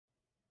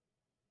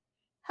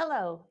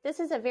Hello, this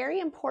is a very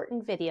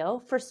important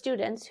video for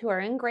students who are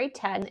in grade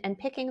 10 and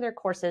picking their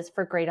courses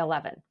for grade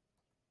 11.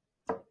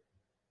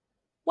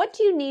 What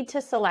do you need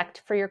to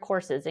select for your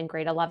courses in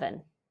grade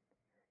 11?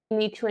 You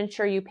need to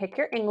ensure you pick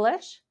your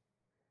English,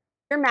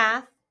 your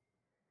math,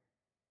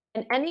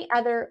 and any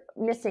other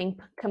missing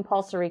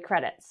compulsory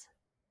credits.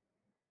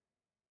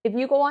 If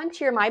you go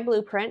onto your My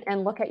Blueprint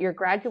and look at your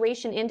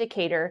graduation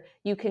indicator,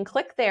 you can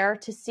click there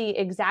to see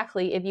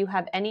exactly if you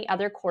have any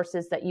other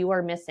courses that you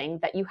are missing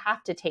that you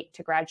have to take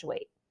to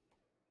graduate.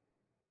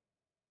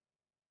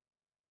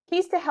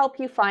 Keys to help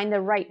you find the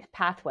right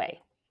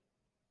pathway.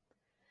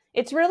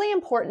 It's really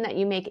important that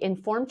you make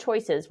informed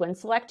choices when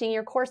selecting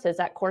your courses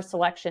at course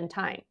selection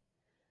time.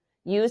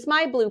 Use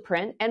My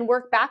Blueprint and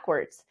work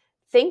backwards.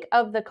 Think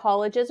of the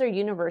colleges or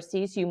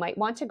universities you might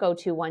want to go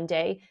to one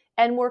day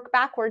and work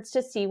backwards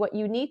to see what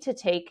you need to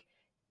take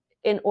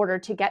in order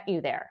to get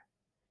you there.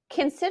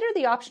 Consider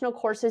the optional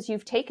courses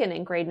you've taken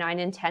in grade 9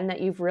 and 10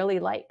 that you've really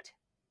liked.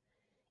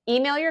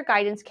 Email your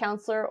guidance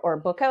counselor or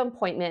book an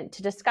appointment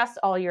to discuss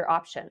all your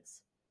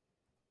options.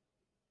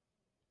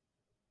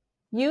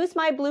 Use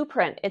My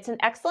Blueprint. It's an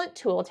excellent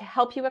tool to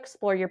help you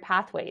explore your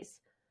pathways.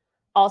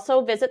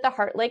 Also, visit the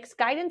Heart Lakes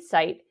guidance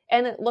site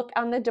and look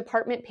on the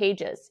department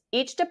pages.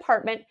 Each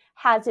department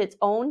has its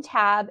own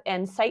tab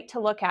and site to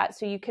look at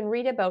so you can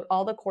read about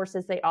all the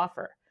courses they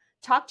offer.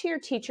 Talk to your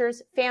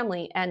teachers,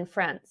 family, and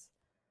friends.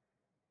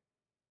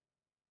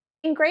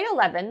 In grade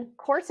 11,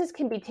 courses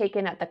can be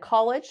taken at the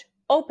college,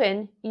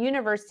 open,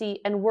 university,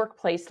 and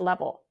workplace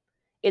level.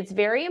 It's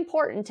very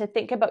important to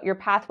think about your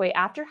pathway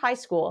after high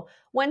school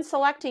when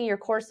selecting your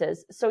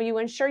courses so you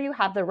ensure you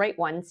have the right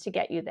ones to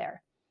get you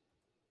there.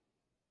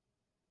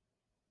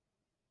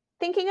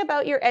 Thinking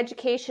about your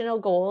educational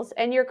goals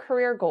and your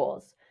career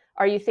goals.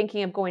 Are you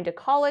thinking of going to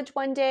college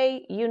one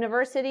day,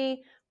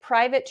 university,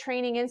 private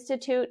training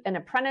institute, an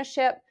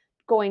apprenticeship,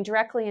 going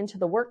directly into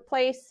the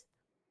workplace?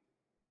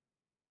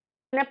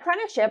 An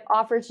apprenticeship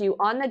offers you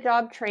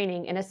on-the-job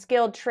training in a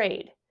skilled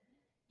trade.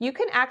 You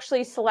can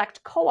actually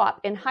select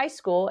co-op in high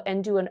school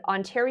and do an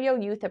Ontario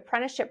Youth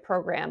Apprenticeship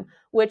Program,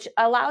 which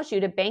allows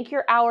you to bank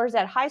your hours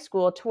at high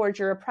school towards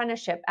your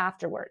apprenticeship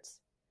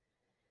afterwards.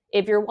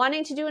 If you're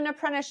wanting to do an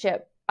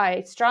apprenticeship,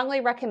 I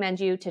strongly recommend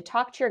you to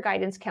talk to your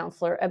guidance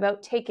counselor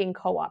about taking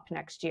co-op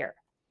next year.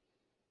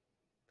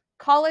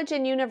 College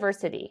and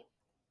university.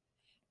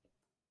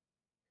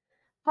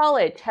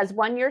 College has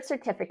 1-year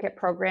certificate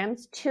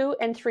programs, 2-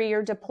 and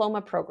 3-year diploma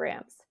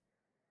programs.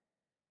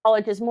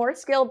 College is more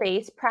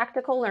skill-based,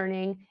 practical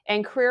learning,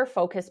 and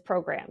career-focused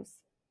programs.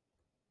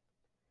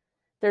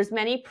 There's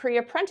many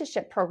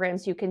pre-apprenticeship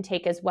programs you can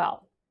take as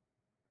well.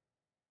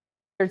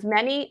 There's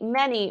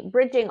many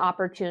bridging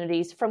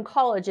opportunities from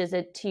colleges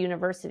to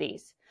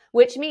universities,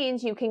 which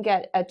means you can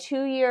get a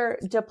 2-year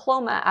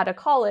diploma at a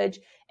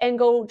college and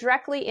go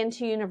directly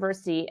into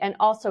university and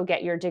also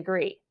get your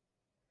degree.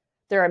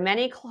 There are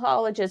many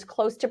colleges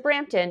close to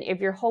Brampton if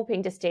you're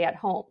hoping to stay at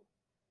home.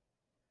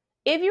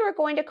 If you are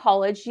going to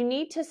college, you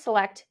need to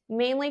select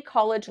mainly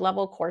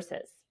college-level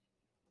courses.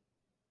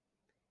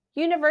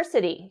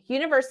 University.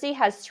 University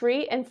has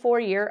 3- and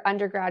 4-year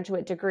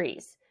undergraduate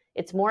degrees.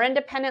 It's more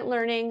independent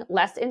learning,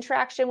 less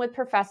interaction with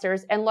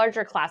professors, and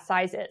larger class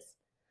sizes.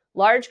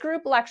 Large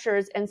group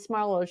lectures and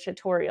smaller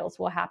tutorials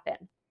will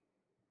happen.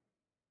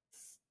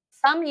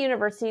 Some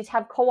universities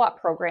have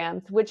co-op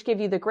programs, which give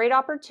you the great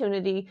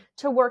opportunity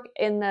to work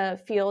in the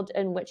field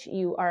in which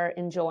you are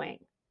enjoying.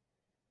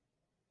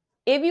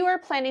 If you are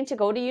planning to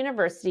go to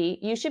university,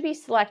 you should be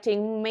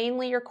selecting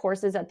mainly your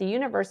courses at the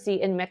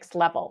university in mixed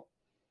level.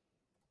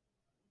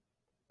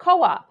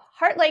 Co-op.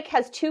 Heart Lake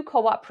has 2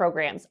 co-op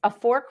programs, a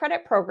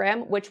 4-credit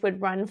program, which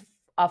would run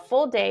a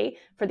full day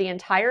for the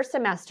entire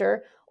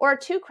semester, or a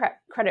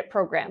 2-credit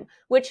program,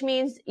 which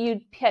means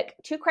you'd pick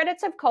 2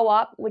 credits of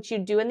co-op, which you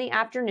do in the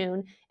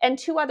afternoon, and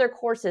 2 other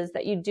courses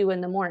that you do in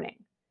the morning.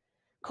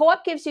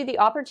 Co-op gives you the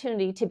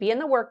opportunity to be in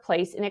the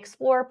workplace and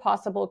explore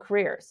possible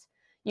careers.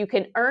 You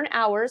can earn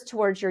hours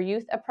towards your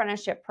youth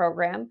apprenticeship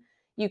program.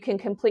 You can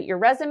complete your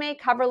resume,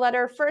 cover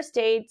letter, first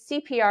aid,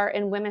 CPR,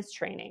 and women's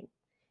training.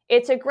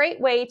 It's a great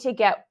way to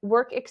get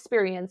work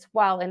experience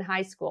while in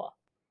high school.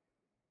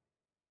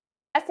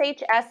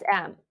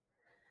 SHSM.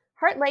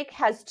 Heart Lake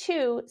has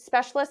 2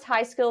 Specialist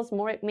High Skills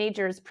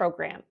Majors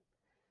program.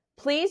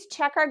 Please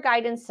check our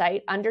guidance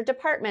site under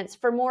departments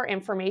for more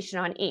information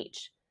on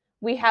each.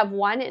 We have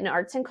one in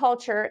Arts and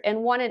Culture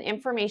and one in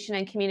Information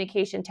and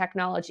Communication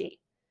Technology.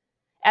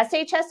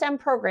 SHSM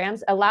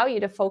programs allow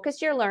you to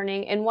focus your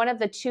learning in one of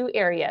the 2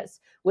 areas,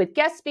 with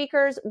guest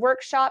speakers,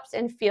 workshops,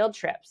 and field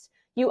trips.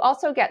 You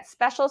also get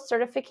special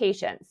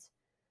certifications.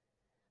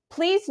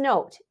 Please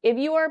note, if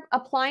you are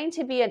applying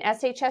to be an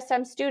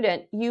SHSM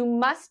student, you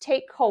must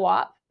take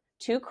co-op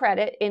 2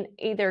 credit in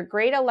either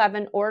grade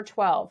 11 or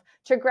 12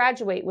 to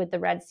graduate with the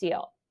Red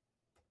Seal.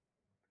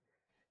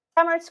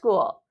 Summer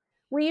school.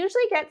 We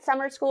usually get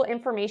summer school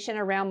information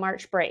around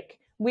March break.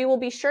 We will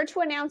be sure to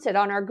announce it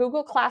on our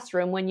Google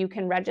Classroom when you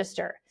can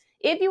register.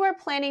 If you are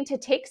planning to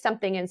take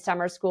something in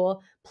summer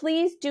school,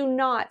 please do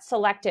not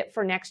select it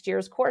for next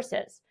year's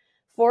courses.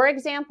 For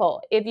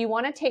example, if you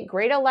want to take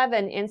grade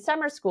 11 in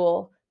summer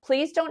school,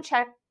 please don't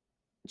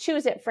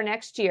choose it for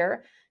next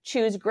year.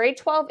 Choose grade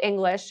 12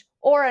 English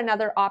or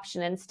another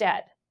option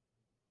instead.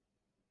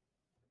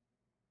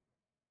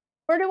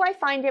 Where do I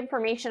find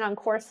information on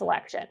course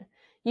selection?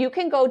 You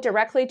can go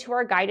directly to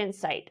our guidance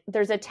site.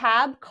 There's a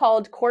tab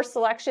called Course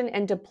Selection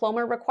and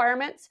Diploma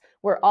Requirements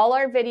where all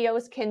our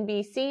videos can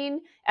be seen,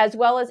 as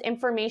well as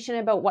information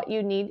about what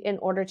you need in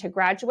order to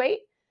graduate.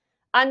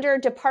 Under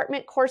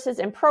Department Courses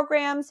and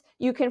Programs,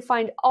 you can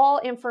find all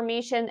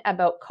information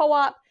about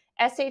co-op,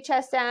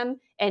 SHSM,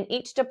 and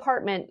each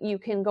department you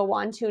can go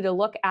on to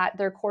look at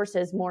their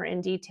courses more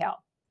in detail.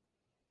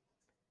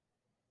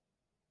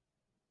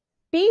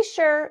 Be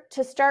sure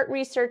to start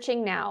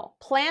researching now.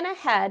 Plan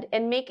ahead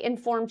and make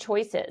informed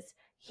choices.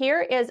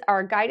 Here is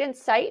our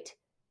guidance site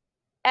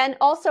and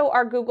also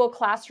our Google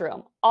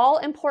Classroom. All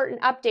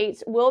important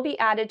updates will be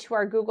added to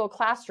our Google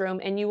Classroom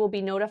and you will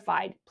be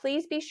notified.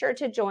 Please be sure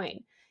to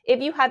join. If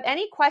you have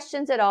any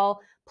questions at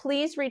all,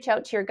 please reach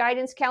out to your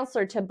guidance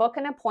counselor to book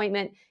an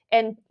appointment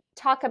and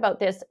talk about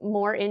this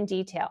more in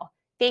detail.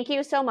 Thank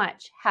you so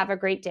much. Have a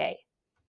great day.